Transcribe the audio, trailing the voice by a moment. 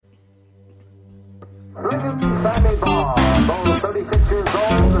Brilliant Sammy Baugh, though 36 years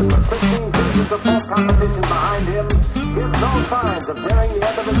old, 15 seasons of full competition behind him, gives no signs of nearing the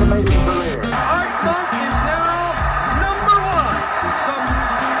end of his amazing career. Art Monk is now number one, the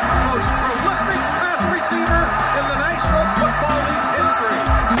most prolific pass receiver in the National Football League's history.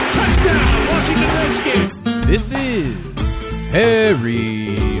 Touchdown, Washington Redskins. This is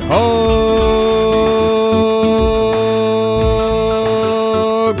Harry Hog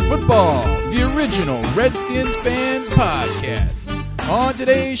Football, the original Redskins fans podcast. On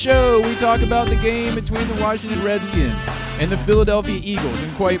today's show, we talk about the game between the Washington Redskins and the Philadelphia Eagles,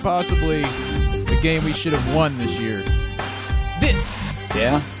 and quite possibly the game we should have won this year.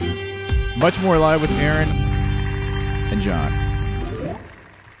 Much more live with Aaron and John.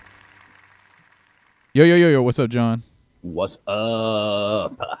 Yo, what's up, John? What's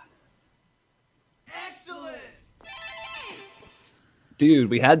up? Excellent. Dude,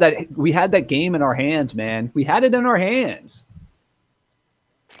 we had that game in our hands, man. We had it in our hands.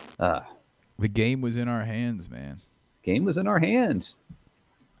 The game was in our hands, man. Game was in our hands.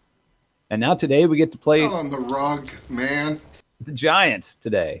 And now today we get to play Not on the rug, man. the Giants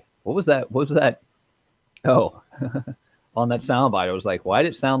today. What was that? Oh, on that soundbite, I was like, why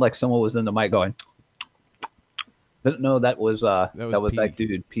did it sound like someone was in the mic going? No, that was that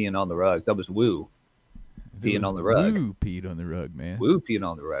dude peeing on the rug. That was Woo peeing on the rug. Woo peed on the rug, man. Woo peeing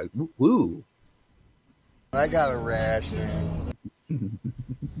on the rug. Woo. I got a rash, man.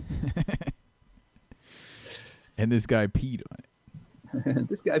 And this guy peed on it.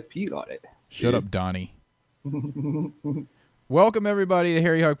 This guy peed on it. Shut up, Donnie. Welcome, everybody, to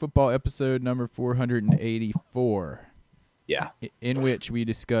Harry Hog Football episode number 484. Yeah. In which we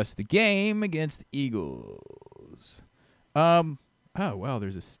discuss the game against the Eagles. Oh, wow,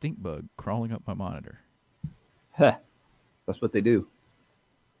 there's a stink bug crawling up my monitor. Huh. That's what they do.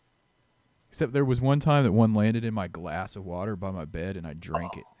 Except there was one time that one landed in my glass of water by my bed, and I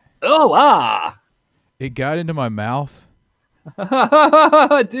drank it. Oh, It got into my mouth.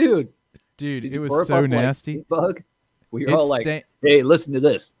 Dude, it was so nasty. Like, bug. We were all like, hey, listen to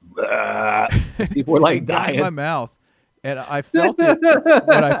this. People were like it got dying. in my mouth. And I felt it,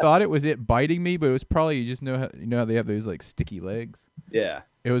 but I thought it was it biting me, but it was probably, you just know how they have those like sticky legs? Yeah.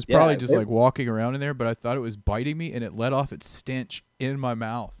 It was probably just like walking around in there, but I thought it was biting me, and it let off its stench in my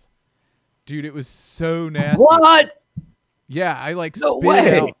mouth. Dude, it was so nasty. What? Yeah, I like No spit way.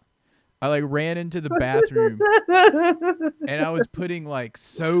 it out. I like ran into the bathroom, and I was putting like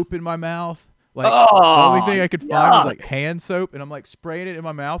soap in my mouth. Like the only thing I could find was like hand soap, and I'm like spraying it in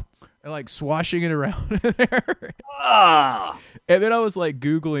my mouth and like swashing it around in there. And then I was like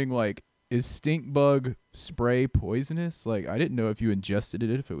Googling like, is stink bug spray poisonous? Like, I didn't know if you ingested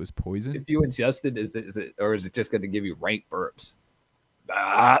it, if it was poison. If you ingested, is it or is it just going to give you rank burps?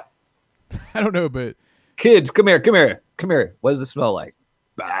 Ah. I don't know, but Kids, come here. What does it smell like?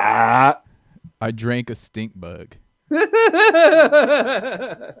 Ah. I drank a stink bug. The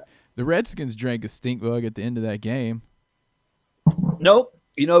Redskins drank a stink bug at the end of that game. Nope.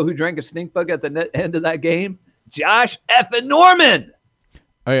 You know who drank a stink bug at the end of that game? Josh effing Norman.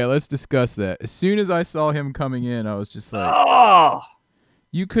 Oh yeah, let's discuss that. As soon as I saw him coming in, I was just like, Oh.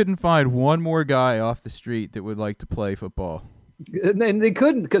 you couldn't find one more guy off the street that would like to play football. And they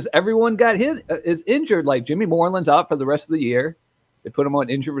couldn't because everyone got hit, is injured. Like Jimmy Moreland's out for the rest of the year. They put him on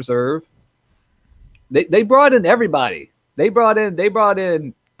injured reserve. They brought in everybody. They brought in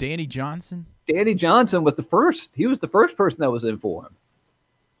Danny Johnson. Danny Johnson was the first. He was the first person that was in for him.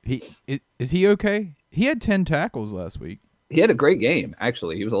 Is he okay? He had 10 tackles last week. He had a great game,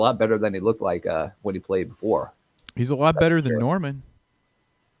 actually. He was a lot better than he looked like when he played before. He's a lot better than Norman.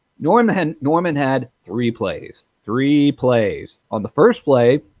 Norman had 3 plays. 3 plays. On the first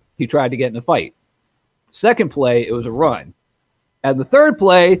play, he tried to get in a fight. The second play, it was a run. And the third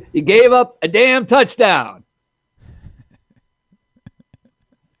play, he gave up a damn touchdown.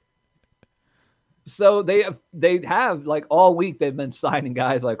 So they have like all week they've been signing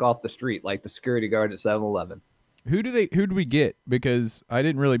guys like off the street, like the security guard at 7-Eleven. Who do we get? Because I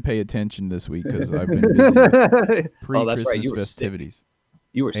didn't really pay attention this week because I've been busy with pre-Christmas right. You were festivities. Sick.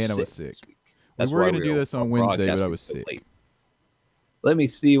 You were and sick. I was sick. This week. We were going to do this on Wednesday, but I was sick. Late. Let me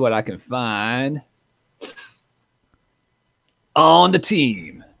see what I can find on the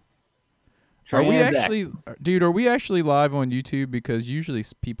team. Are we actually live on YouTube? Because usually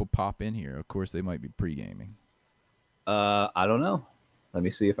people pop in here. Of course, they might be pre-gaming. I don't know. Let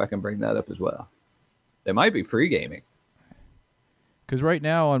me see if I can bring that up as well. They might be pre-gaming. Because right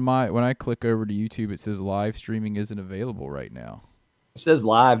now when I click over to YouTube, it says live streaming isn't available right now. It says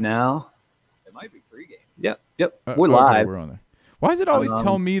live now. It might be pre-gaming. Yep. We're okay, live. We're on there. Why does it always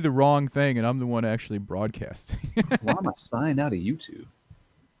tell me the wrong thing and I'm the one actually broadcasting? Why am I signed out of YouTube?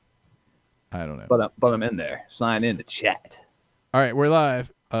 I don't know. But I'm in there. Sign in to chat. All right, we're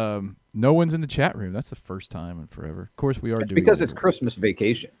live. No one's in the chat room. That's the first time in forever. Of course, we are doing because it's Christmas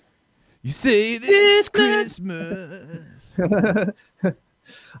vacation. You say this Christmas.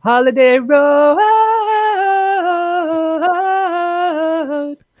 Holiday Road.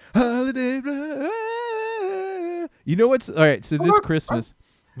 Holiday Road. You know what's all right? So this Christmas,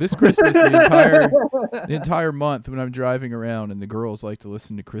 the entire month when I'm driving around and the girls like to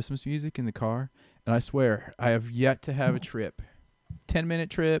listen to Christmas music in the car, and I swear I have yet to have a trip,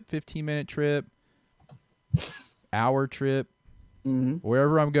 10-minute trip, 15-minute trip, hour trip,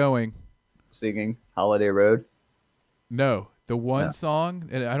 wherever I'm going. Singing Holiday Road. No, the one song,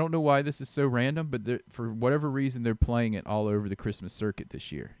 and I don't know why this is so random, but for whatever reason they're playing it all over the Christmas circuit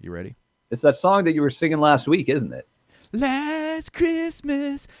this year. You ready? It's that song that you were singing last week, isn't it? Last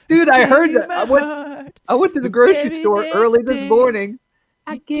Christmas, dude, I heard that. I went to the grocery store early this morning.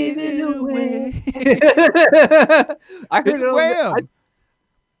 I gave it away. I heard it's Wham.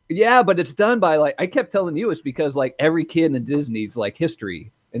 Yeah, but it's done by I kept telling you it's because every kid in Disney's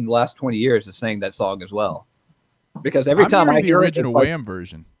history in the last 20 years is saying that song as well. Because every time I hear the original Wham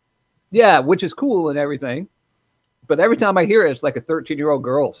version. Yeah, which is cool and everything. But every time I hear it, it's like a 13-year-old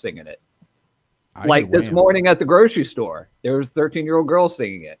girl singing it. This morning at the grocery store, there was a 13-year-old girl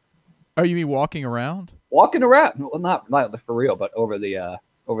singing it. Oh, you mean walking around? Walking around. Well, not for real, but over the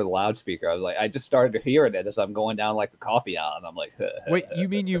loudspeaker. I just started hearing it as I'm going down the coffee aisle, and I'm like, wait, you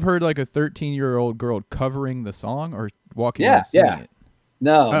mean you've heard a 13-year-old girl covering the song or walking and singing it?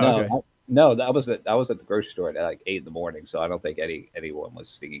 No, okay. No, that was at the grocery store at 8 in the morning, so I don't think anyone was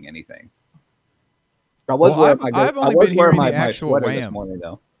singing anything. I've only been hearing the actual Wham this morning,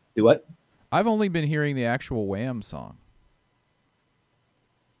 though. Do what? I've only been hearing the actual Wham song.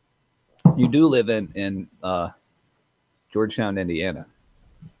 You do live in Georgetown, Indiana.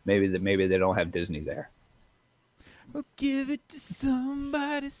 Maybe they don't have Disney there. We'll give it to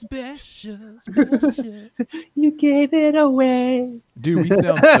somebody special. You gave it away. Dude,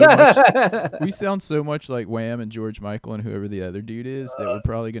 we sound so much like Wham and George Michael and whoever the other dude is that we're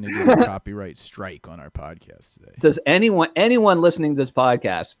probably going to get a copyright strike on our podcast today. Does anyone listening to this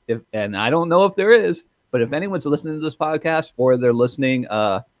podcast, and I don't know if there is, but if anyone's listening to this podcast or they're listening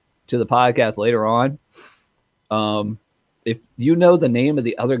to the podcast later on, if you know the name of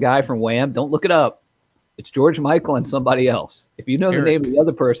the other guy from Wham, don't look it up. It's George Michael and somebody else. If you know the name of the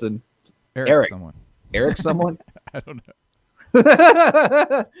other person, Eric someone. Eric someone? I don't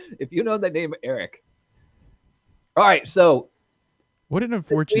know. If you know the name Eric. All right, so. What an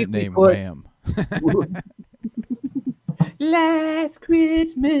unfortunate name, Wham. Last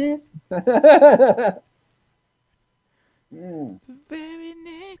Christmas. The very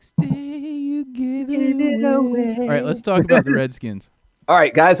next day you gave it away. All right, let's talk about the Redskins. All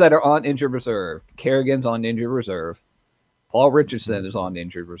right, guys that are on injured reserve. Kerrigan's on injured reserve. Paul Richardson is on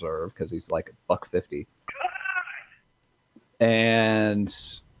injured reserve because he's $150. And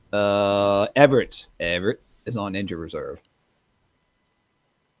Everett is on injured reserve.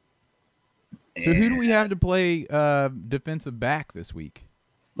 So who do we have to play defensive back this week?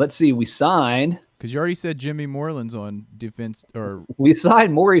 Let's see. We signed. Because you already said Jimmy Moreland's on defense. We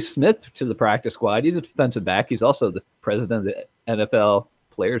signed Maurice Smith to the practice squad. He's a defensive back. He's also the president of the NFL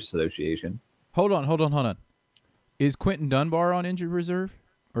Players Association. Hold on. Is Quentin Dunbar on injured reserve?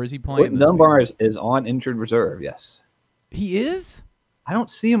 Or is he playing? Quentin Dunbar is on injured reserve, yes. He is? I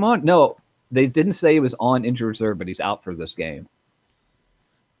don't see him on. No, they didn't say he was on injured reserve, but he's out for this game.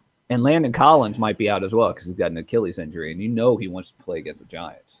 And Landon Collins might be out as well because he's got an Achilles injury, and he wants to play against the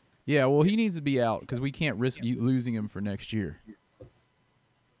Giants. Yeah, well, he needs to be out because we can't risk losing him for next year.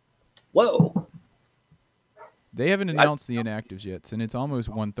 Whoa. They haven't announced the inactives yet, and it's almost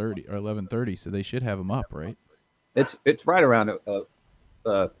 1:30 or 11:30, so they should have him up, right? It's right around, I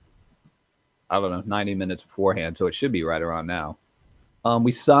don't know, 90 minutes beforehand, so it should be right around now.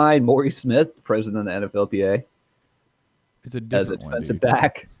 We signed Maurice Smith, the president of the NFLPA, it's a different as a defensive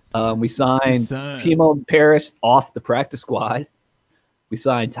back. We signed Timo Paris off the practice squad. We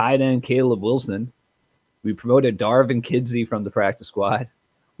signed tight end Caleb Wilson. We promoted Darvin Kidsey from the practice squad.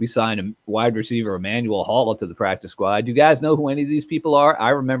 We signed a wide receiver Emmanuel Hall to the practice squad. Do you guys know who any of these people are?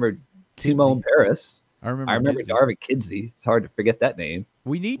 I remember Timo Paris. I remember Darvin Kidsey. It's hard to forget that name.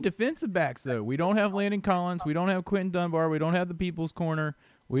 We need defensive backs, though. We don't have Landon Collins. We don't have Quentin Dunbar. We don't have the People's Corner.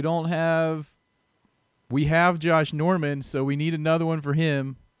 We have Josh Norman, so we need another one for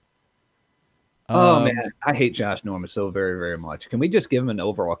him. Oh, man. I hate Josh Norman so very, very much. Can we just give him an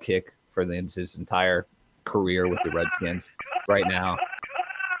overall kick for his entire career with the Redskins right now.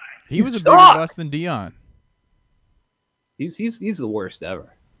 He was a bigger bust than Dion. He's the worst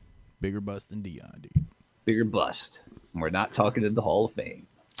ever. Bigger bust than Dion, dude. Bigger bust. We're not talking in the Hall of Fame.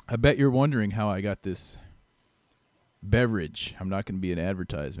 I bet you're wondering how I got this beverage. I'm not going to be an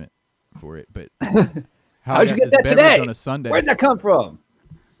advertisement for it, but how'd you get that today? On a Sunday. Where'd that come from?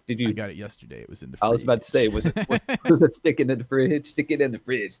 I got it yesterday. It was in the fridge. I was about to say, was it sticking in the fridge? Stick it in the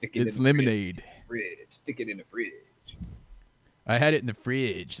fridge. It's lemonade. Fridge. Stick it in the fridge. I had it in the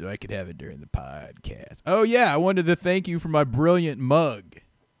fridge so I could have it during the podcast. Oh, yeah. I wanted to thank you for my brilliant mug.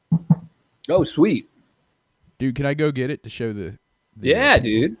 Oh, sweet. Dude, can I go get it to show the yeah,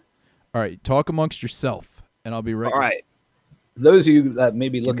 dude. All right. Talk amongst yourself, and I'll be right back. All right. Those of you that may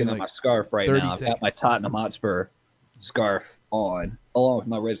be looking at my scarf right now, I've got my Tottenham Hotspur scarf on, along with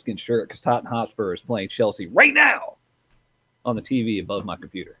my Redskins shirt, because Tottenham Hotspur is playing Chelsea right now on the TV above my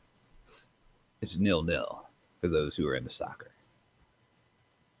computer. It's 0-0 for those who are into soccer.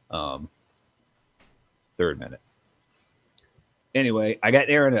 Third minute. Anyway, I got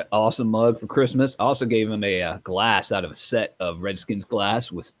Aaron an awesome mug for Christmas. I also gave him a glass out of a set of Redskins glass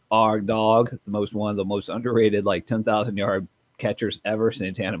with our dog, one of the most underrated, 10,000-yard catchers ever,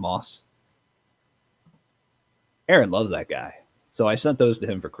 Santana Moss. Aaron loves that guy. So I sent those to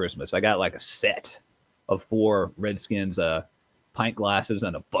him for Christmas. I got a set of 4 Redskins pint glasses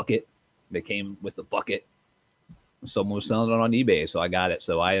and a bucket. They came with the bucket. Someone was selling it on eBay, so I got it.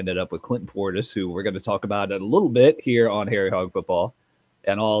 So I ended up with Clinton Portis, who we're going to talk about in a little bit here on Harry Hog Football,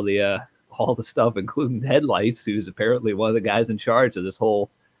 and all the stuff, including Headlights, who's apparently one of the guys in charge of this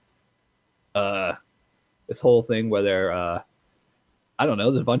whole thing where they're I don't know,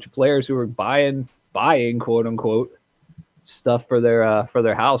 there's a bunch of players who are buying quote unquote stuff for their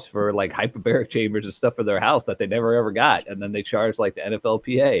house, for hyperbaric chambers and stuff for their house that they never ever got, and then they charge the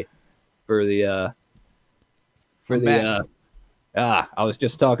NFLPA for the I was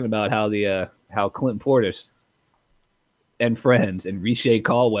just talking about how Clinton Portis and friends and Riche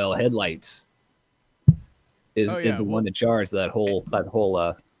Caldwell Headlights is the one in charge of that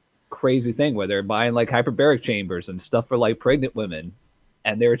whole crazy thing where they're buying hyperbaric chambers and stuff for pregnant women,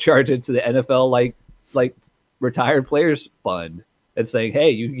 and they were charging to the NFL like retired players fund and saying, hey,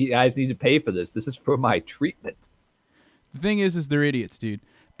 you guys need to pay for this. This is for my treatment. The thing is they're idiots, dude.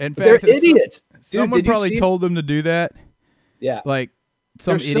 In fact, they're idiots. Someone probably told them to do that. Yeah.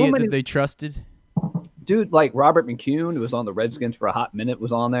 Some idiot that they trusted. Dude, Robert McCune, who was on the Redskins for a hot minute,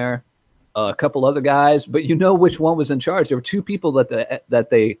 was on there. A couple other guys. But you know which one was in charge. There were 2 people that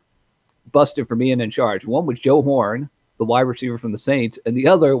they busted for being in charge. One was Joe Horn, the wide receiver from the Saints. And the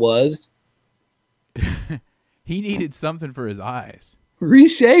other was... he needed something for his eyes.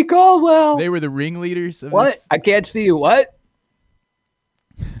 Riche Caldwell. They were the ringleaders of what? I can't see you. What?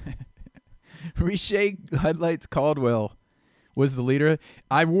 Riche Headlights Caldwell was the leader.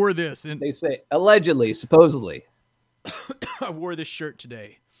 I wore this, and they say allegedly, supposedly. I wore this shirt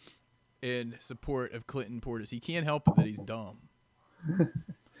today in support of Clinton Portis. He can't help it that he's dumb.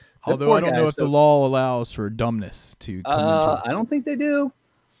 Although I don't know if the law allows for dumbness to come into. I don't think they do.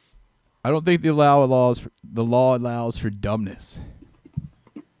 I don't think the law allows for dumbness.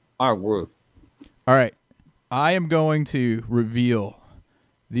 Our word. All right, I am going to reveal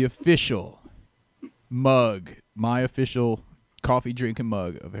the official mug, my official coffee drinking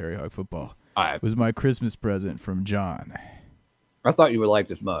mug of Harry Hog Football. All right. It was my Christmas present from John. I thought you would like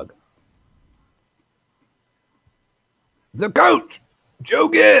this mug. The coach, Joe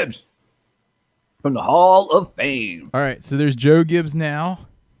Gibbs, from the Hall of Fame. All right, so there's Joe Gibbs now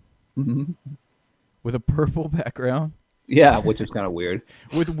with a purple background. Yeah, which is kind of weird.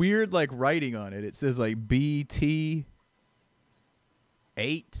 With weird writing on it. It says BT8.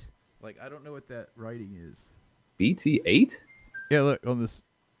 I don't know what that writing is. BT8? Yeah, look on this.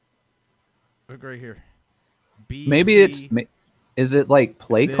 Look right here. BT Maybe is it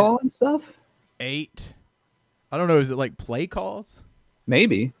play call and stuff? 8. I don't know. Is it play calls?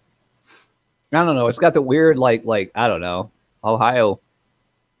 Maybe. I don't know. It's got the weird I don't know, Ohio.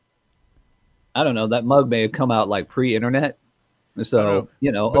 I don't know. That mug may have come out pre-internet. So,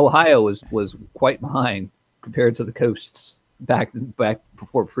 Ohio was quite behind compared to the coasts back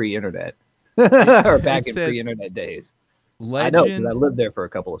before pre-internet. Or back in pre-internet days. Legend, I know, because I lived there for a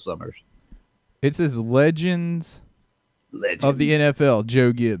couple of summers. It says Legends of the NFL,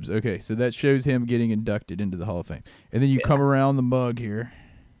 Joe Gibbs. Okay, so that shows him getting inducted into the Hall of Fame. And then you come around the mug here.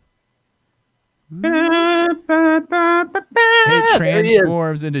 And it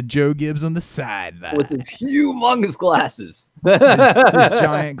transforms into Joe Gibbs on the sideline. With his humongous glasses. his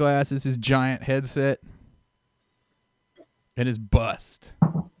giant glasses, his giant headset, and his bust.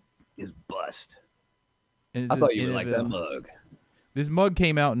 And it I says thought you would like that NFL. mug. This mug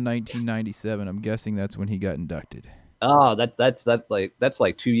came out in 1997. I'm guessing that's when he got inducted. Oh, that's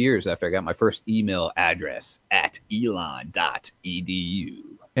like 2 years after I got my first email address at elon.edu.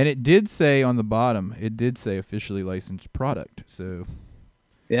 And it did say on the bottom, it did say officially licensed product. So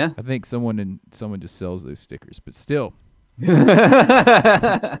Yeah. I think someone just sells those stickers. But still,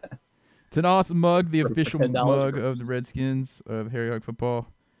 It's it's an awesome mug, the For official $10 mug for- of the Redskins of Harry Hog football.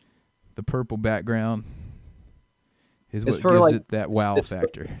 The purple background is It's what for, gives like, it that wow it's for-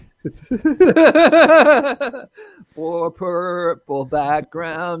 factor. For purple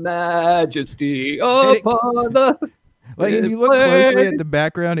background majesty upon the Like if you look closely at the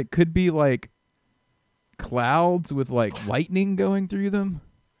background, it could be like clouds with like lightning going through them.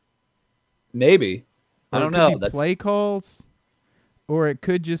 maybe. I Or don't it know. could be That's play calls, or it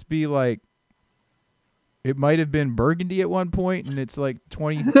could just be like it might have been burgundy at one point, and it's like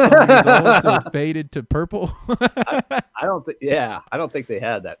 20 some years old, so it faded to purple. I don't think. Yeah, I don't think they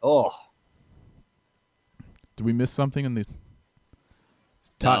had that. Oh, Did we miss something in the no,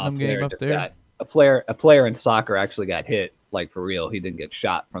 Tottenham a player game up just there? got- a player in soccer actually got hit, like for real. He didn't get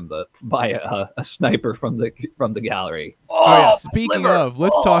shot by a sniper from the gallery. Oh yeah. my Speaking liver. of,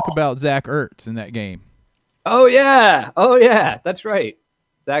 let's talk about Zach Ertz in that game. Oh yeah, that's right.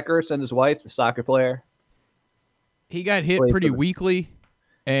 Zach Ertz and his wife, the soccer player. He got hit Played pretty for the- weakly,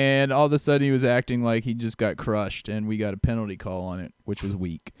 and all of a sudden he was acting like he just got crushed, and we got a penalty call on it, which was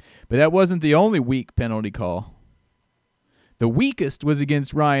weak. But that wasn't the only weak penalty call. The weakest was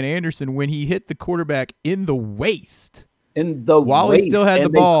against Ryan Anderson when he hit the quarterback in the waist In the while he waist, still had the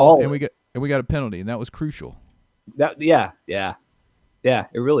and they ball, called and it. we got a penalty, and that was crucial. Yeah. It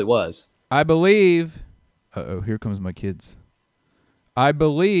really was. I believe. Here comes my kids. I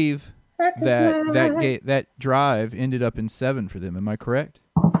believe that drive ended up in 7 for them. Am I correct?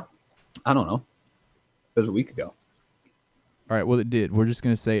 I don't know. It was a week ago. All right. Well, it did. We're just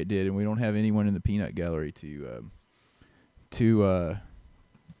gonna say it did, and we don't have anyone in the peanut gallery to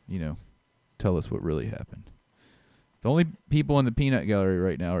tell us what really happened. The only people in the peanut gallery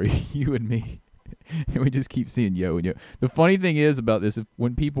right now are you and me, and we just keep seeing yo and yo. The funny thing is about this: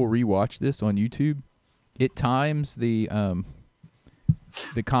 when people rewatch this on YouTube, it times the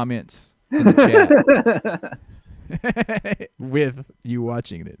comments in the chat with you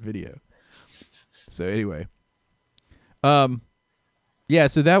watching that video. So anyway, yeah.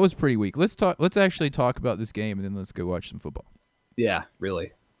 So that was pretty weak. Let's actually talk about this game, and then let's go watch some football. Yeah,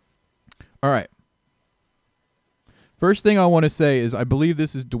 really. All right. First thing I want to say is I believe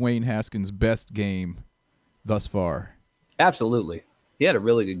this is Dwayne Haskins' best game thus far. Absolutely. He had a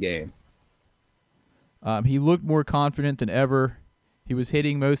really good game. He looked more confident than ever. He was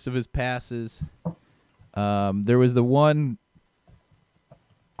hitting most of his passes. There was the one,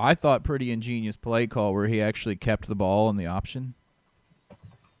 I thought, pretty ingenious play call where he actually kept the ball in the option.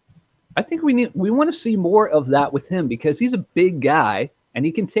 I think we want to see more of that with him because he's a big guy and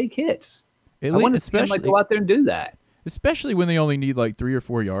he can take hits. I want to see him go out there and do that. Especially when they only need like 3 or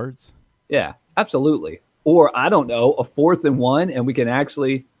 4 yards. Yeah, absolutely. Or, I don't know, a 4th and 1, and we can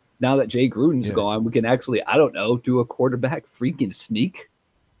actually, now that Jay Gruden's gone, we can actually, I don't know, do a quarterback freaking sneak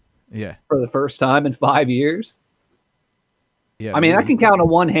Yeah. for the first time in 5 years. Yeah. I mean, I can count on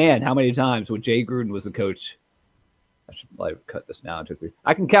one hand how many times when Jay Gruden was the coach. I should like cut this now into 3.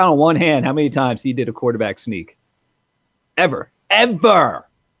 I can count on one hand how many times he did a quarterback sneak. Ever.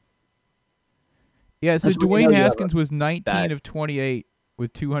 Yeah, so That's when you know Dwayne you have Haskins was 19 bad- of 28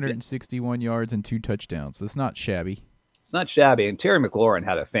 with 261 yards and 2 touchdowns. That's not shabby. It's not shabby. And Terry McLaurin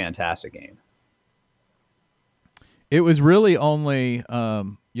had a fantastic game. It was really only,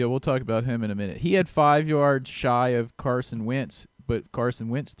 we'll talk about him in a minute. He had 5 yards shy of Carson Wentz, but Carson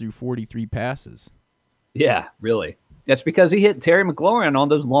Wentz threw 43 passes. Yeah, really. That's because he hit Terry McLaurin on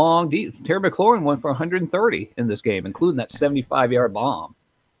those long deep. Terry McLaurin went for 130 in this game, including that 75-yard bomb.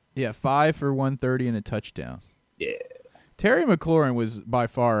 Yeah, 5 for 130 and a touchdown. Yeah. Terry McLaurin was by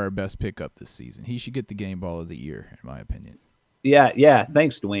far our best pickup this season. He should get the game ball of the year, in my opinion. Yeah.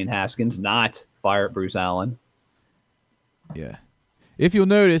 Thanks, Dwayne Haskins. Not fire at Bruce Allen. Yeah. If you'll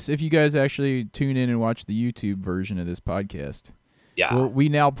notice, if you guys actually tune in and watch the YouTube version of this podcast, Yeah. well, we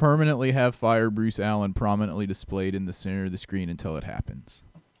now permanently have Fire Bruce Allen prominently displayed in the center of the screen until it happens.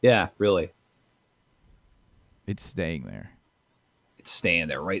 Yeah, really. It's staying there. It's staying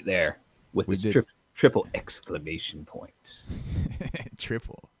there, right there, with We its did- triple exclamation points.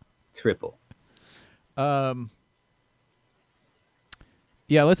 Triple. Triple.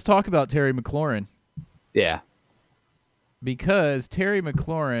 Yeah, let's talk about Terry McLaurin, Yeah. because Terry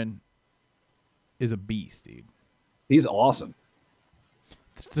McLaurin is a beast, dude. He's awesome.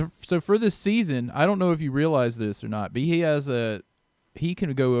 So for this season, I don't know if you realize this or not, but he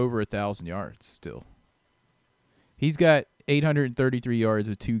can go over 1,000 yards still. He's got 833 yards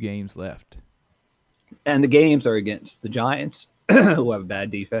with 2 games left. And the games are against the Giants, who have a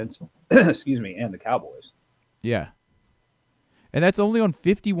bad defense, excuse me, and the Cowboys. Yeah. And that's only on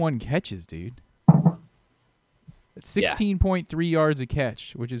 51 catches, dude. It's 16.3 yards a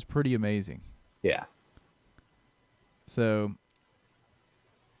catch, which is pretty amazing. Yeah. So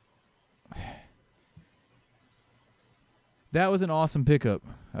that was an awesome pickup.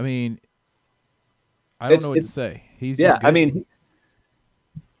 I mean, I don't know what to say. He's just good. I mean,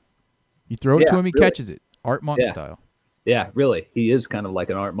 you throw it to him, he catches it. Art Monk style. Yeah, really. He is kind of like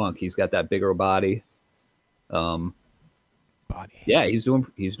an Art Monk. He's got that bigger body. Yeah, he's doing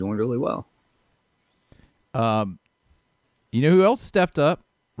really well. You know who else stepped up?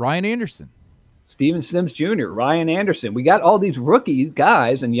 Ryan Anderson. Steven Sims Jr., Ryan Anderson. We got all these rookie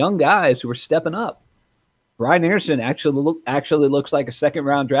guys and young guys who are stepping up. Ryan Anderson actually looks like a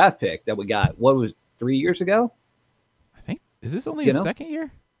second-round draft pick that we got. What was 3 years ago? I think. Is this only his second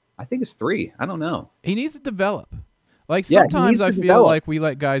year? I think it's 3. I don't know. He needs to develop. Like sometimes I feel like we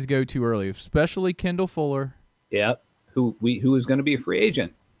let guys go too early, especially Kendall Fuller. Yep. Who is going to be a free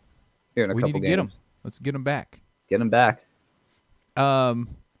agent here in a couple games. We need to get him. Let's get him back. Get him back.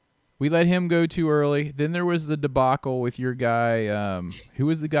 We let him go too early. Then there was the debacle with your guy. Who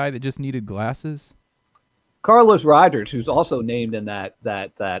was the guy that just needed glasses? Carlos Rogers, who's also named in that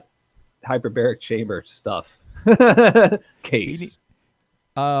hyperbaric chamber stuff case.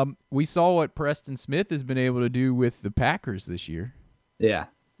 We saw what Preston Smith has been able to do with the Packers this year. Yeah,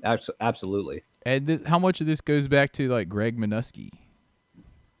 absolutely. And how much of this goes back to like Greg Minuski?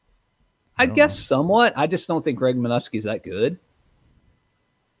 I guess somewhat. I just don't think Greg Minuski's that good.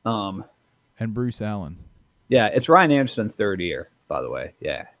 And Bruce Allen. Yeah, it's Ryan Anderson's 3rd year, by the way.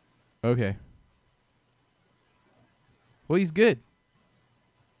 Yeah. Okay. Well, he's good.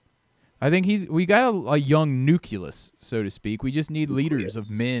 I think we got a young nucleus, so to speak. We just need leaders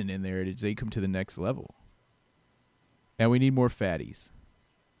of men in there to take them to the next level. And we need more fatties.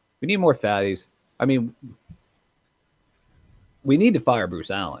 We need more fatties. I mean, we need to fire Bruce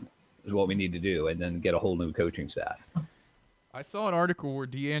Allen is what we need to do, and then get a whole new coaching staff. I saw an article where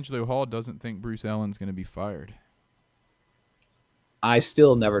D'Angelo Hall doesn't think Bruce Allen's going to be fired. I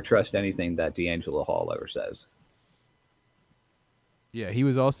still never trust anything that D'Angelo Hall ever says. Yeah, he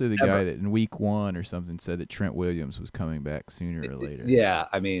was also the guy that in week 1 or something said that Trent Williams was coming back sooner or later. Yeah,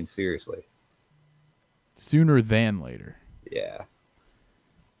 I mean, seriously. Sooner than later. Yeah.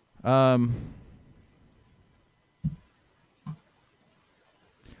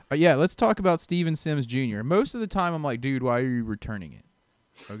 Yeah, let's talk about Steven Sims Jr. Most of the time I'm like, dude, why are you returning it?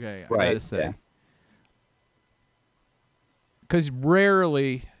 Okay, I gotta say. Because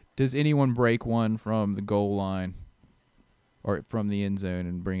rarely does anyone break one from the goal line or from the end zone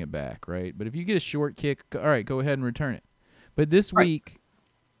and bring it back, right? But if you get a short kick, all right, go ahead and return it. But this week,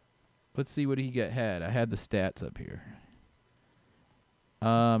 let's see what he had. I had the stats up here.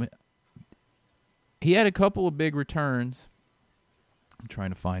 He had a couple of big returns. I'm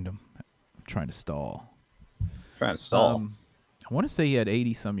trying to find him. I'm trying to stall. I want to say he had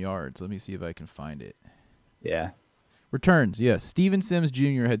 80-some yards. Let me see if I can find it. Yeah. Returns, yes. Steven Sims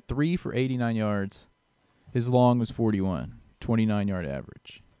Jr. had 3 for 89 yards. His long was 41, 29-yard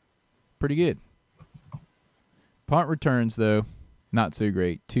average. Pretty good. Punt returns, though, not so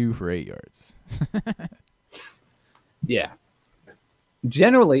great. 2 for 8 yards. Yeah.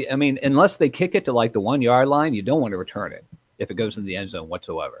 Generally, I mean, unless they kick it to like the 1-yard line, you don't want to return it if it goes in the end zone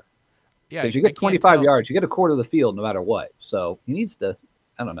whatsoever. Yeah, because you get 25 yards, you get a quarter of the field no matter what. So he needs to,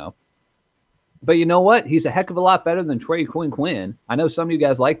 I don't know. But you know what? He's a heck of a lot better than Trey Quinn. I know some of you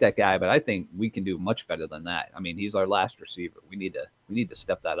guys like that guy, but I think we can do much better than that. I mean, he's our last receiver. We need to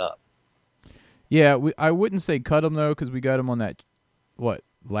step that up. Yeah, I wouldn't say cut him, though, because we got him on that,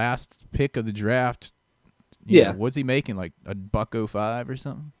 last pick of the draft. You know, what's he making, like $1.05 or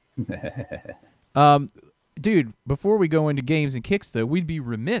something? Dude, before we go into games and kicks, though, we'd be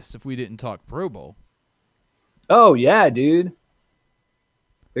remiss if we didn't talk Pro Bowl. Oh, yeah, dude.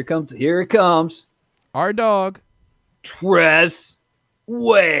 Here it comes. Our dog. Tress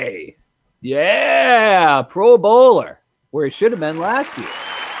Way. Yeah, Pro Bowler, where he should have been last year.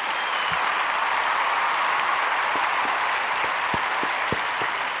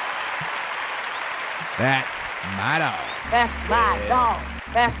 That's my dog. That's my dog.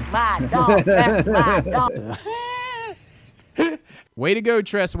 That's my dog. That's my dog. Way to go,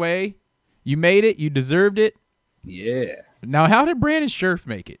 Tress Way. You made it. You deserved it. Yeah. Now, how did Brandon Scherf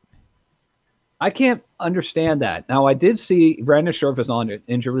make it? I can't understand that. Now, I did see Brandon Scherf is on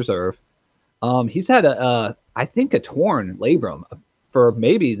injured reserve. He's had I think a torn labrum for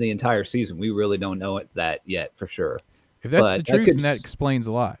maybe the entire season. We really don't know that yet for sure. If that's the truth, then that explains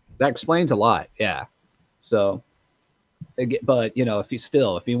a lot. That explains a lot, yeah. So, but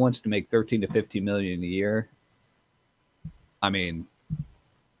if he wants to make 13 to 15 million a year, I mean,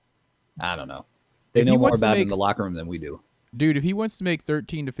 I don't know. They know more about it in the locker room than we do. Dude, if he wants to make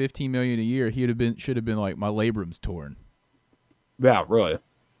 13 to 15 million a year, should have been like, my labrum's torn. Yeah, really.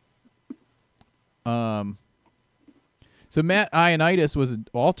 So Matt Ioannidis was an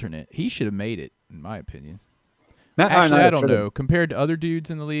alternate. He should have made it, in my opinion. Actually, I don't know. Compared to other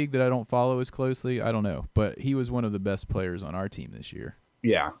dudes in the league that I don't follow as closely, I don't know. But he was one of the best players on our team this year.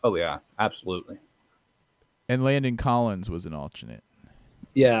 Yeah. Oh, yeah. Absolutely. And Landon Collins was an alternate.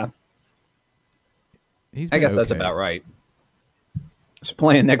 Yeah. I guess that's about right. Just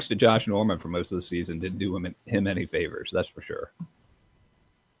playing next to Josh Norman for most of the season didn't do him any favors. That's for sure.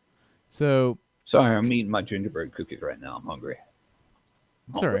 So sorry, I'm eating my gingerbread cookies right now. I'm hungry.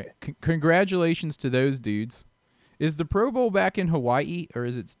 It's all right. Congratulations to those dudes. Is the Pro Bowl back in Hawaii, or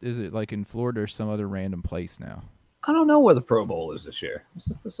is it like in Florida or some other random place now? I don't know where the Pro Bowl is this year. Let's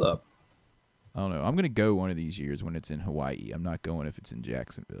look this up. I don't know. I'm going to go one of these years when it's in Hawaii. I'm not going if it's in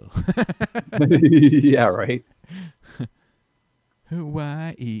Jacksonville. Yeah, right.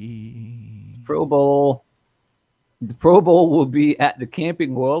 Hawaii. Pro Bowl. The Pro Bowl will be at the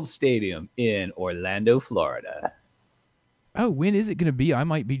Camping World Stadium in Orlando, Florida. Oh, when is it going to be? I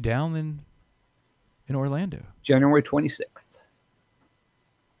might be down in Orlando. January 26th.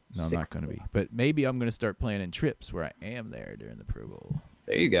 No, I'm not going to be. But maybe I'm going to start planning trips where I am there during the Pro Bowl.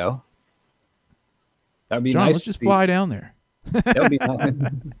 There you go. That'd be John, nice. Let's just fly down there. That'd be nice.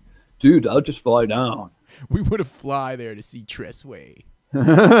 Dude, I'll just fly down. We would have fly there to see Tressway.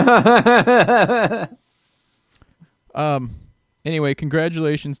 Anyway,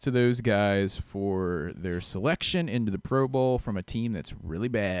 congratulations to those guys for their selection into the Pro Bowl from a team that's really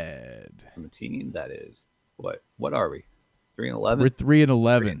bad. From a team that is what are we? 3-11? We're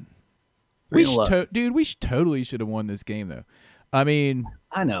 3-11. We 3-11. totally should have won this game though. I mean,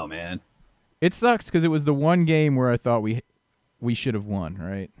 I know, man. It sucks because it was the one game where I thought we should have won,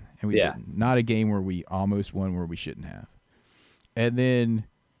 right? And we didn't. Not a game where we almost won where we shouldn't have. And then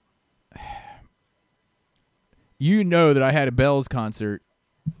that I had a Bells concert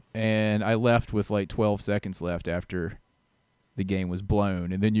and I left with like 12 seconds left after the game was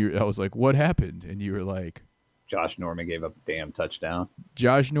blown. And then I was like, what happened? And you were like, Josh Norman gave up a damn touchdown.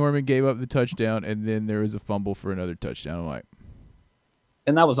 Josh Norman gave up the touchdown, and then there was a fumble for another touchdown. I'm like,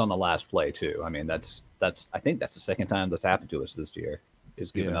 and that was on the last play too. I mean, that's I think that's the second time that's happened to us this year, is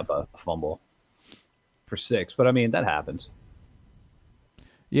giving up a fumble for 6. But I mean, that happens.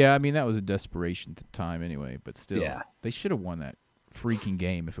 Yeah, I mean, that was a desperation time anyway, but still, they should have won that freaking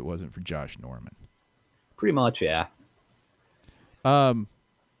game if it wasn't for Josh Norman. Pretty much, yeah. But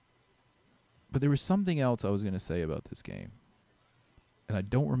there was something else I was going to say about this game, and I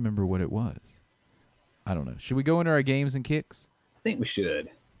don't remember what it was. I don't know. Should we go into our games and kicks? I think we should.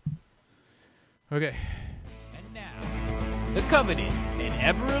 Okay. And now, the coveted and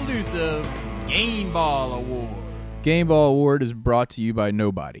ever-elusive Game Ball Award. Game Ball Award is brought to you by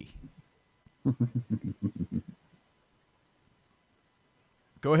nobody.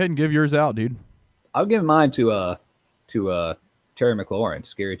 Go ahead and give yours out, dude. I'll give mine to Terry McLaurin,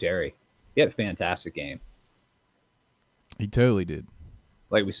 Scary Terry. He had a fantastic game. He totally did.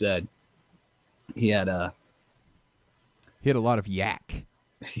 Like we said, he had a lot of yak.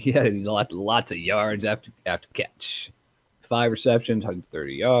 He had lots of yards after catch. 5 receptions,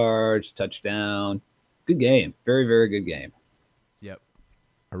 130 yards, touchdown. Good game. Very, very good game. Yep.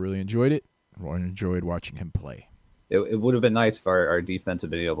 I really enjoyed it. I enjoyed watching him play. It would have been nice for our defense to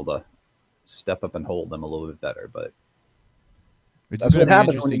be able to step up and hold them a little bit better, but that's what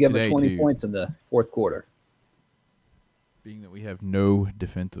happens when you give them 20 points in the fourth quarter. Being that we have no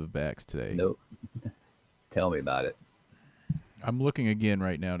defensive backs today. Nope. Tell me about it. I'm looking again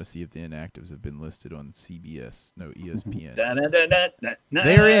right now to see if the inactives have been listed on CBS. No, ESPN.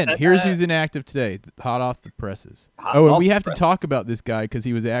 They're in. Here's who's inactive today. Hot off the presses. And we have to talk about this guy because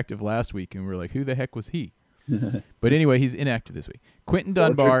he was active last week, and we're like, who the heck was he? But anyway, he's inactive this week. Quentin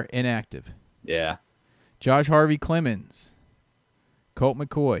Dunbar, inactive. Yeah. Josh Harvey Clemens. Colt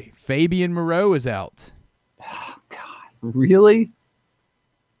McCoy. Fabian Moreau is out. Oh, God. Really?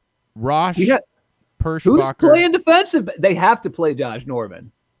 Rosh Pershbacher. Who's playing defensive? They have to play Josh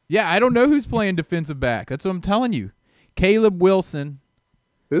Norman. Yeah, I don't know who's playing defensive back. That's what I'm telling you. Caleb Wilson.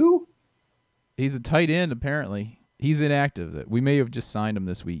 Who? He's a tight end, apparently. He's inactive. We may have just signed him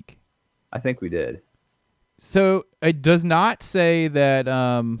this week. I think we did. So it does not say that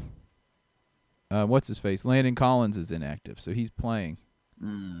what's his face? Landon Collins is inactive, so he's playing. I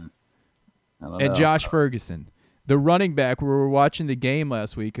don't And know. Josh Ferguson, the running back. We were watching the game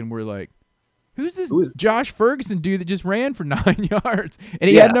last week, and we're like, "Who's this Josh Ferguson dude that just ran for 9 yards?" And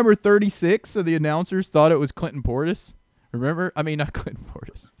he had number 36, so the announcers thought it was Clinton Portis. Remember? I mean, not Clinton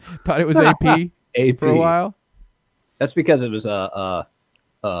Portis. Thought it was AP for a while. That's because it was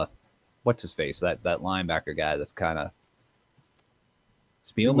what's his face? That linebacker guy. That's kind of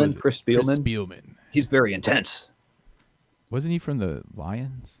Spielman. Chris Spielman. Chris Spielman. He's very intense. Wasn't he from the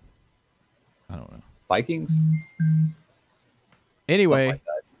Lions? I don't know. Vikings. Anyway, like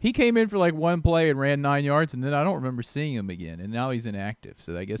that. he came in for like one play and ran 9 yards, and then I don't remember seeing him again. And now he's inactive,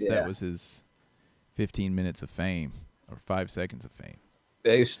 so I guess that was his 15 minutes of fame or 5 seconds of fame.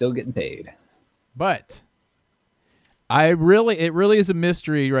 They're still getting paid. But it really is a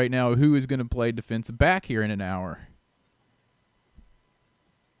mystery right now who is going to play defensive back here in an hour.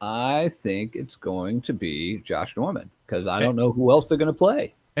 I think it's going to be Josh Norman because I don't know who else they're going to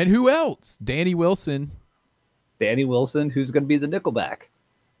play. And who else? Danny Wilson. Danny Wilson, who's going to be the nickelback?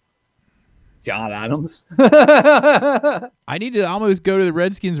 John Adams. I need to almost go to the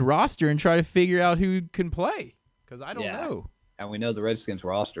Redskins roster and try to figure out who can play because I don't know. And we know the Redskins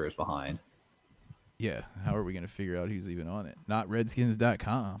roster is behind. Yeah, how are we going to figure out who's even on it? Not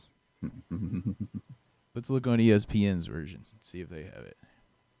Redskins.com. Let's look on ESPN's version, see if they have it.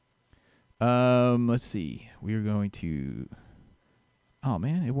 Let's see. We are going to... Oh,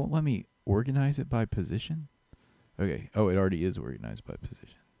 man, it won't let me organize it by position. Okay. Oh, it already is organized by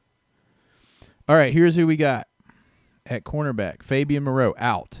position. All right, here's who we got. At cornerback, Fabian Moreau,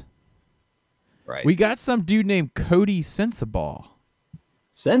 out. Right. We got some dude named Cody Sensabaugh.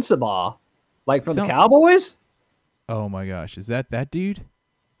 Sensabaugh? Like from the Cowboys? Oh, my gosh. Is that dude?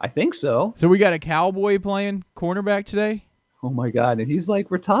 I think so. So we got a Cowboy playing cornerback today? Oh, my God. And he's like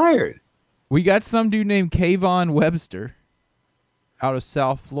retired. We got some dude named Kayvon Webster out of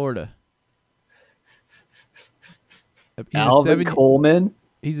South Florida. Alvin Coleman.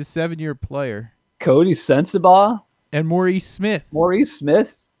 He's a 7-year player. Cody Sensabaugh. And Maurice Smith.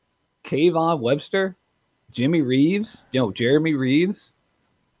 Kayvon Webster. Jeremy Reeves.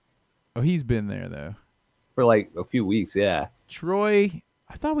 Oh, he's been there, though. For like a few weeks, yeah. Troy,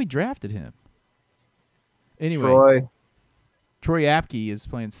 I thought we drafted him. Anyway. Troy Apke is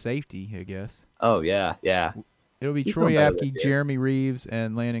playing safety, I guess. Oh, yeah. It'll be Troy Apke, Jeremy Reeves,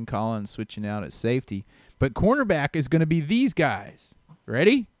 and Landon Collins switching out at safety. But cornerback is going to be these guys.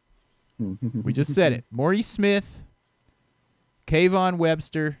 Ready? We just said it. Maurice Smith, Kayvon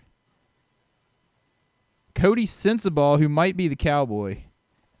Webster, Cody Sensabaugh, who might be the Cowboy,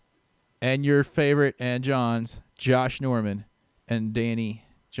 and your favorite and John's, Josh Norman and Danny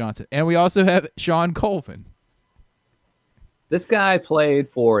Johnson. And we also have Sean Colvin. This guy played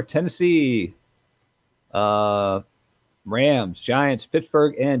for Tennessee, Rams, Giants,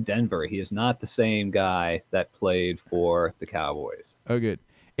 Pittsburgh, and Denver. He is not the same guy that played for the Cowboys. Oh, good.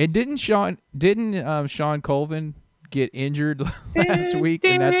 And didn't Sean Colvin get injured last week,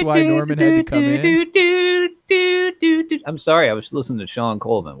 and that's why Norman had to come in? I'm sorry, I was listening to Sean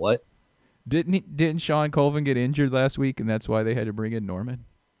Colvin. What? Didn't Sean Colvin get injured last week, and that's why they had to bring in Norman?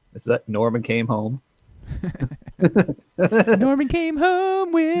 Is that Norman came home? Norman came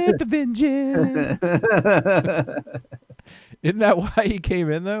home with a vengeance. Isn't that why he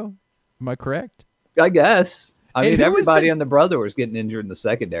came in, though? Am I correct? I guess. I mean, everybody and the brother was getting injured in the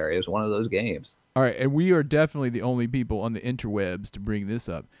secondary. It was one of those games. All right, and we are definitely the only people on the interwebs to bring this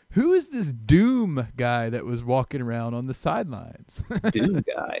up. Who is this Doom guy that was walking around on the sidelines? Doom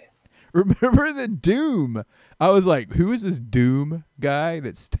guy. Remember the Doom? I was like, who is this Doom guy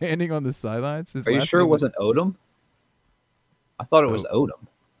that's standing on the sidelines? Are you sure it wasn't Odom? I thought it was Odom.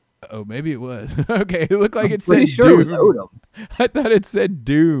 Oh, maybe it was. Okay, it looked like it said sure Doom. It was Odom. I thought it said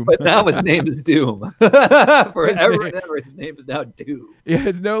Doom. But now his name is Doom. Forever and ever, his name is now Doom. Yeah,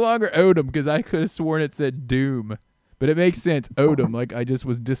 it's no longer Odom because I could have sworn it said Doom. But it makes sense, Odom. Like I just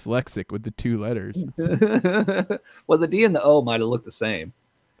was dyslexic with the two letters. Well, the D and the O might have looked the same.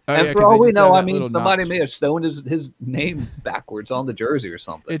 Oh, and yeah, for all we know, I mean, somebody notch. may have sewn his name backwards on the jersey or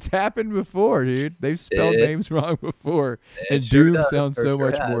something. It's happened before, dude. They've spelled names wrong before. And sure Doom does. sounds It so sure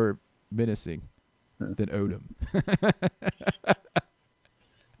much has. more menacing than Odom.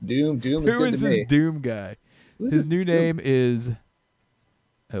 Doom is Who good is to this me. Doom guy? Who's His this new Doom? name is...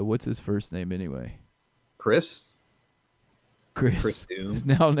 what's his first name anyway? Chris? Chris. Chris Doom.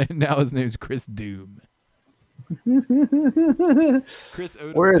 Now his name's Chris Doom. Chris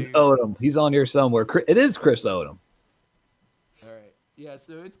Odom. Where is Doom. Odom? He's on here somewhere. It is Chris Odom. All right. Yeah,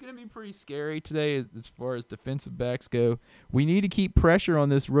 so it's going to be pretty scary today as far as defensive backs go. We need to keep pressure on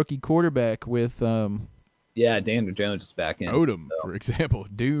this rookie quarterback with Daniel Jones is back in. Odom, for example,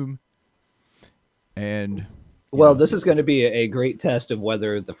 Doom. And this is going to be a great test of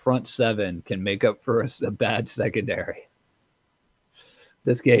whether the front seven can make up for a bad secondary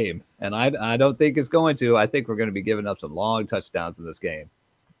this game. And I don't think it's going to. I think we're going to be giving up some long touchdowns in this game.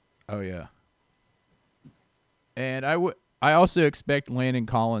 Oh, yeah. And I also expect Landon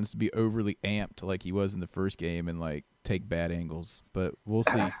Collins to be overly amped like he was in the first game and like take bad angles, but we'll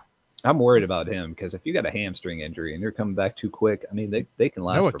see. I'm worried about him because if you got a hamstring injury and you're coming back too quick, I mean they can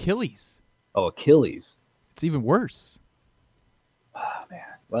last. No, Achilles. Achilles. It's even worse. Oh man.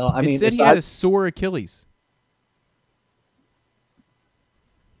 Well, I mean, it said he had a sore Achilles.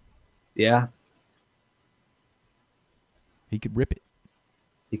 Yeah. He could rip it.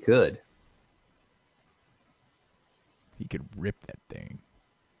 He could. He could rip that thing.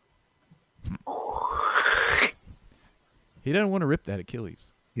 He doesn't want to rip that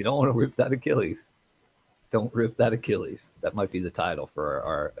Achilles. You don't want to rip that Achilles. Don't rip that Achilles. That might be the title for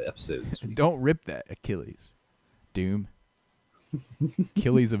our episode this week. Don't rip that Achilles. Doom.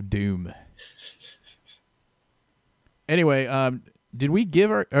 Achilles of Doom. Anyway, did we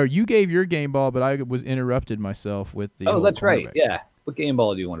give you gave your game ball, but I was interrupted myself with the. Oh, that's right. Yeah. What game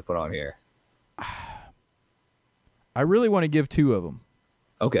ball do you want to put on here? I really want to give two of them.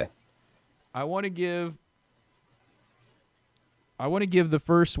 Okay. I want to give the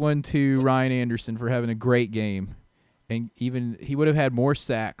first one to Ryan Anderson for having a great game. And even he would have had more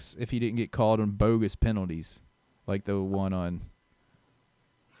sacks if he didn't get called on bogus penalties like the one on.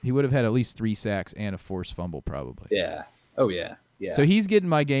 He would have had at least 3 sacks and a forced fumble probably. Yeah. Oh, yeah. Yeah. So he's getting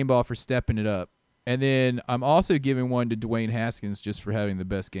my game ball for stepping it up. And then I'm also giving one to Dwayne Haskins just for having the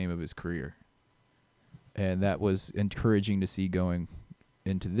best game of his career. And that was encouraging to see going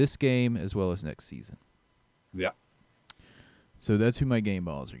into this game as well as next season. Yeah. So that's who my game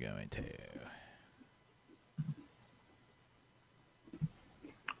balls are going to.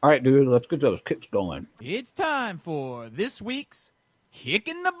 All right, dude, let's get those kicks going. It's time for this week's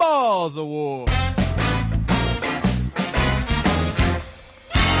Kicking the Balls Award.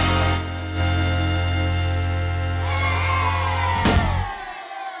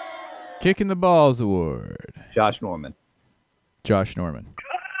 Kicking the Balls Award. Josh Norman. Josh Norman.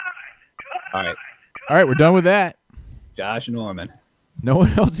 All right, we're done with that. Josh Norman. No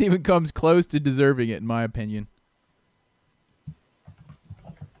one else even comes close to deserving it, in my opinion.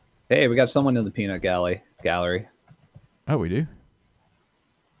 Hey, we got someone in the peanut gallery. Oh, we do?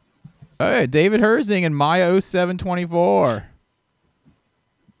 Oh, yeah, David Herzing and Maya 0724.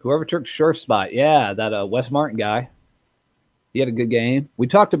 Whoever took short spot. Yeah, that Wes Martin guy. He had a good game. We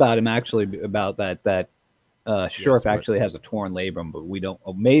talked about him actually about that Sheriff actually has a torn labrum, but we don't.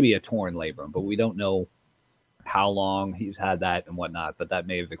 Maybe a torn labrum, but we don't know how long he's had that and whatnot. But that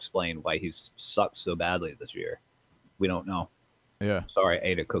may have explained why he's sucked so badly this year. We don't know. Yeah. Sorry, I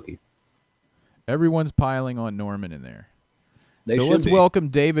ate a cookie. Everyone's piling on Norman in there. They so should let's be. welcome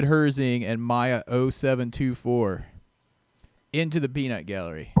David Herzing and Maya 0724 into the peanut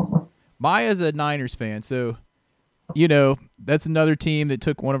gallery. Maya's a Niners fan, so that's another team that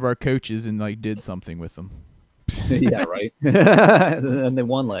took one of our coaches and did something with them. Yeah, right. And they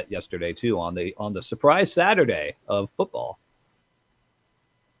won yesterday too on the surprise Saturday of football.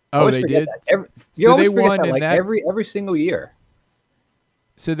 Oh, they did. So they won in that every single year.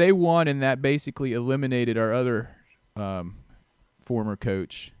 So they won, and that basically eliminated our other former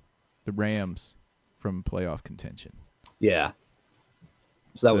coach, the Rams, from playoff contention. Yeah.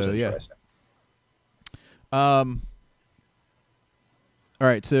 So that was interesting. Yeah. All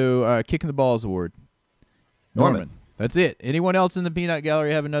right, so Kicking the Balls Award. Norman. That's it. Anyone else in the peanut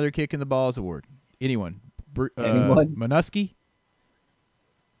gallery have another Kicking the Balls Award? Anyone? Anyone? Manusky?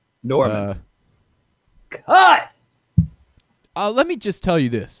 Norman. Cut! Let me just tell you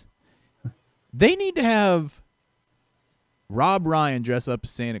this. They need to have Rob Ryan dress up as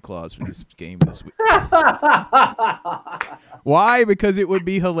Santa Claus for this game this week. Why? Because it would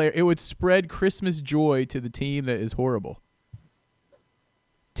be hilarious. It would spread Christmas joy to the team that is horrible.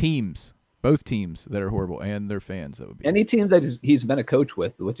 Both teams that are horrible and their fans. That would be any team that he's been a coach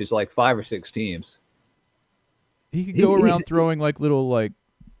with, which is 5 or 6 teams. He could go around throwing little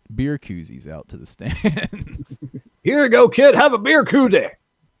beer koozies out to the stands. Here you go, kid. Have a beer koozie.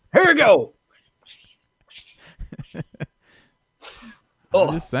 Here you go.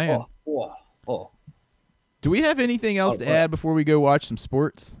 I'm just saying. Do we have anything else to add before we go watch some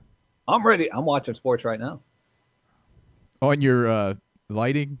sports? I'm ready. I'm watching sports right now. On your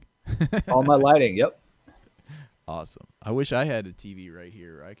lighting? On my lighting, yep. Awesome. I wish I had a TV right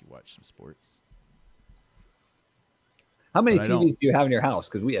here where I could watch some sports. How many But I TVs don't. do you have in your house?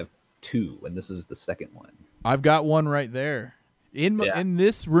 Because we have 2, and this is the second one. I've got one right there in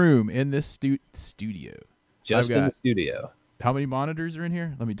this room, in this studio. Just I've in the got- studio. How many monitors are in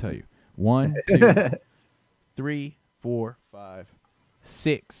here? Let me tell you. 1, 2, 3, 4, 5,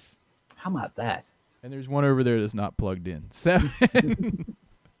 6. How about that? And there's one over there that's not plugged in. 7.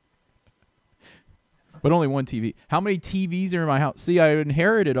 But only one TV. How many TVs are in my house? See, I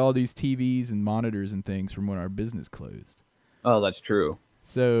inherited all these TVs and monitors and things from when our business closed. Oh, that's true.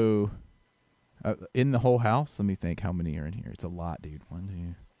 So, in the whole house, let me think how many are in here. It's a lot, dude.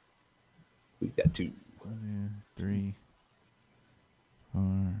 1, We've got 2. 2, 3, 4,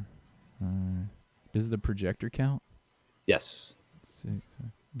 5. Does the projector count? Yes. 6,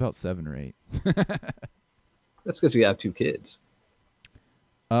 about 7 or 8. That's because you have 2 kids.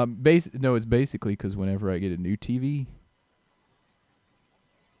 No, it's basically because whenever I get a new TV,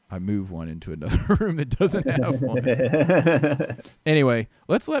 I move one into another room that doesn't have one. Anyway,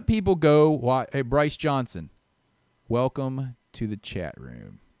 let's let people go. Hey, Bryce Johnson, welcome to the chat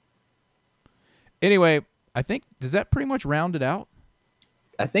room. Anyway, I think, does that pretty much round it out?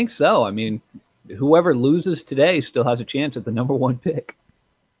 I think so. I mean, whoever loses today still has a chance at the number 1 pick.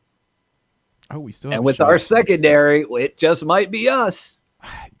 Oh, we still have And with shots. our secondary, it just might be us.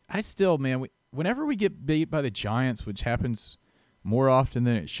 I still, man, whenever we get beat by the Giants, which happens more often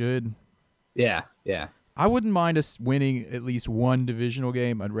than it should, Yeah. I wouldn't mind us winning at least one divisional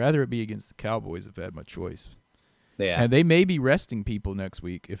game. I'd rather it be against the Cowboys if I had my choice. Yeah. And they may be resting people next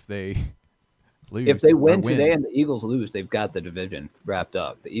week if they lose. If they or win today and the Eagles lose, they've got the division wrapped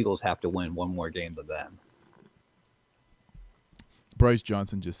up. The Eagles have to win one more game than them. Bryce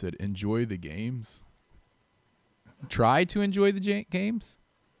Johnson just said, enjoy the games. Try to enjoy the games.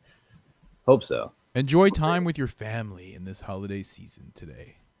 Hope so. Enjoy time with your family in this holiday season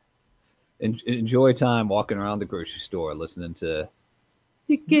today. Enjoy time walking around the grocery store listening to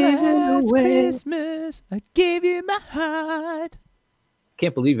Last Christmas, I gave you my heart.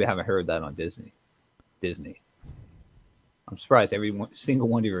 Can't believe you haven't heard that on Disney. I'm surprised single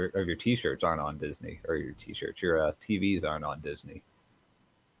one of your T-shirts aren't on Disney, or your T-shirts, your TVs aren't on Disney.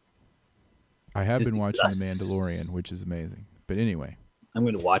 I have been Disney watching Plus. The Mandalorian, which is amazing. But anyway. I'm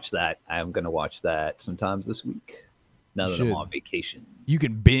going to watch that. I'm going to watch that sometimes this week. Now that I'm should. on vacation. You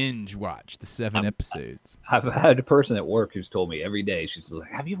can binge watch the 7 episodes. I've had a person at work who's told me every day, she's like,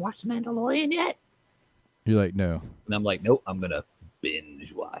 have you watched Mandalorian yet? You're like, no. And I'm like, nope, I'm going to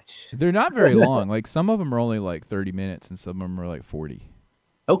binge watch. They're not very long. Like, some of them are only like 30 minutes and some of them are like 40.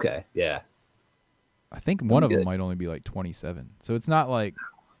 Okay, yeah. I think one of them good. might only be like 27. So it's not like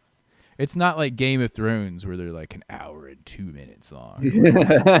Game of Thrones where they're like an hour and 2 minutes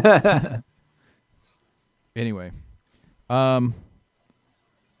long. Anyway, I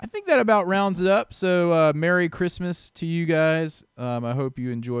think that about rounds it up. So Merry Christmas to you guys. I hope you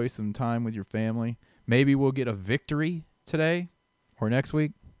enjoy some time with your family. Maybe we'll get a victory today or next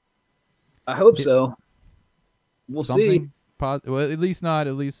week. I hope so. We'll see. Well, at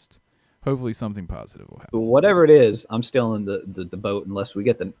least hopefully something positive will happen. But whatever it is, I'm still in the boat unless we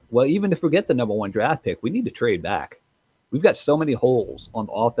get even if we get the number 1 draft pick, we need to trade back. We've got so many holes on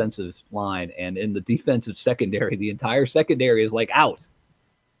the offensive line and in the defensive secondary. The entire secondary is like out,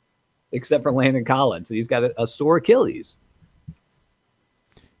 except for Landon Collins. He's got a sore Achilles.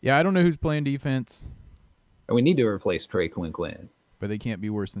 Yeah, I don't know who's playing defense, And we need to replace Trey Quinn. but they can't be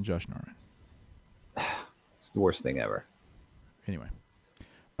worse than Josh Norman. It's the worst thing ever. Anyway.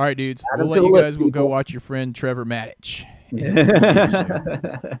 All right, dudes. Add We'll him let to the you list, guys go people. watch your friend Trevor Mattich.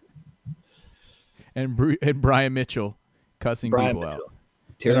 and Brian Mitchell cussing people out.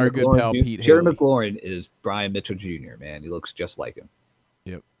 Terry And our good McLaurin pal Jr. Pete Terry Haley. McLaurin is Brian Mitchell Jr., man. He looks just like him.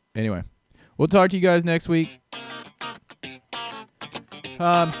 Yep. Anyway, we'll talk to you guys next week.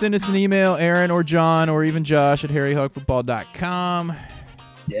 Send us an email, Aaron or John or even Josh at harryhogfootball.com.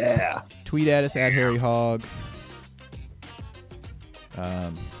 Yeah. Tweet at us at harryhog.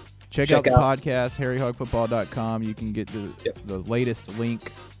 Check out the podcast, harryhogfootball.com. You can get the latest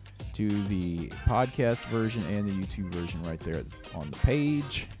link to the podcast version and the YouTube version right there on the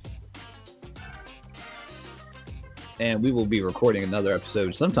page. And we will be recording another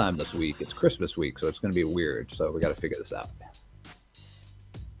episode sometime this week. It's Christmas week, so it's going to be weird. So we got to figure this out.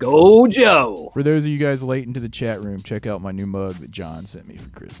 Go Joe! For those of you guys late into the chat room, check out my new mug that John sent me for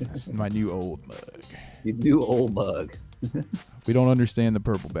Christmas. My new old mug. You new old mug. We don't understand the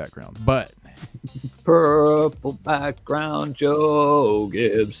purple background, but Purple background Joe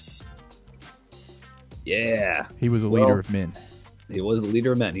Gibbs. Yeah. he was a leader of men. He was a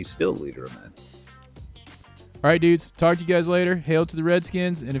leader of men. He's still a leader of men. All right, dudes. Talk to you guys later. Hail to the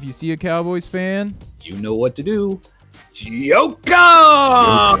Redskins. And if you see a Cowboys fan, you know what to do. Joker!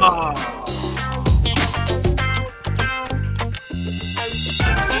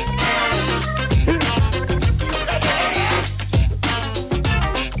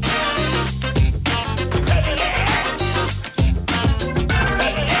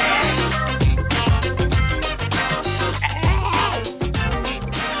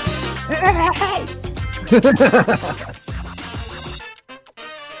 Hey!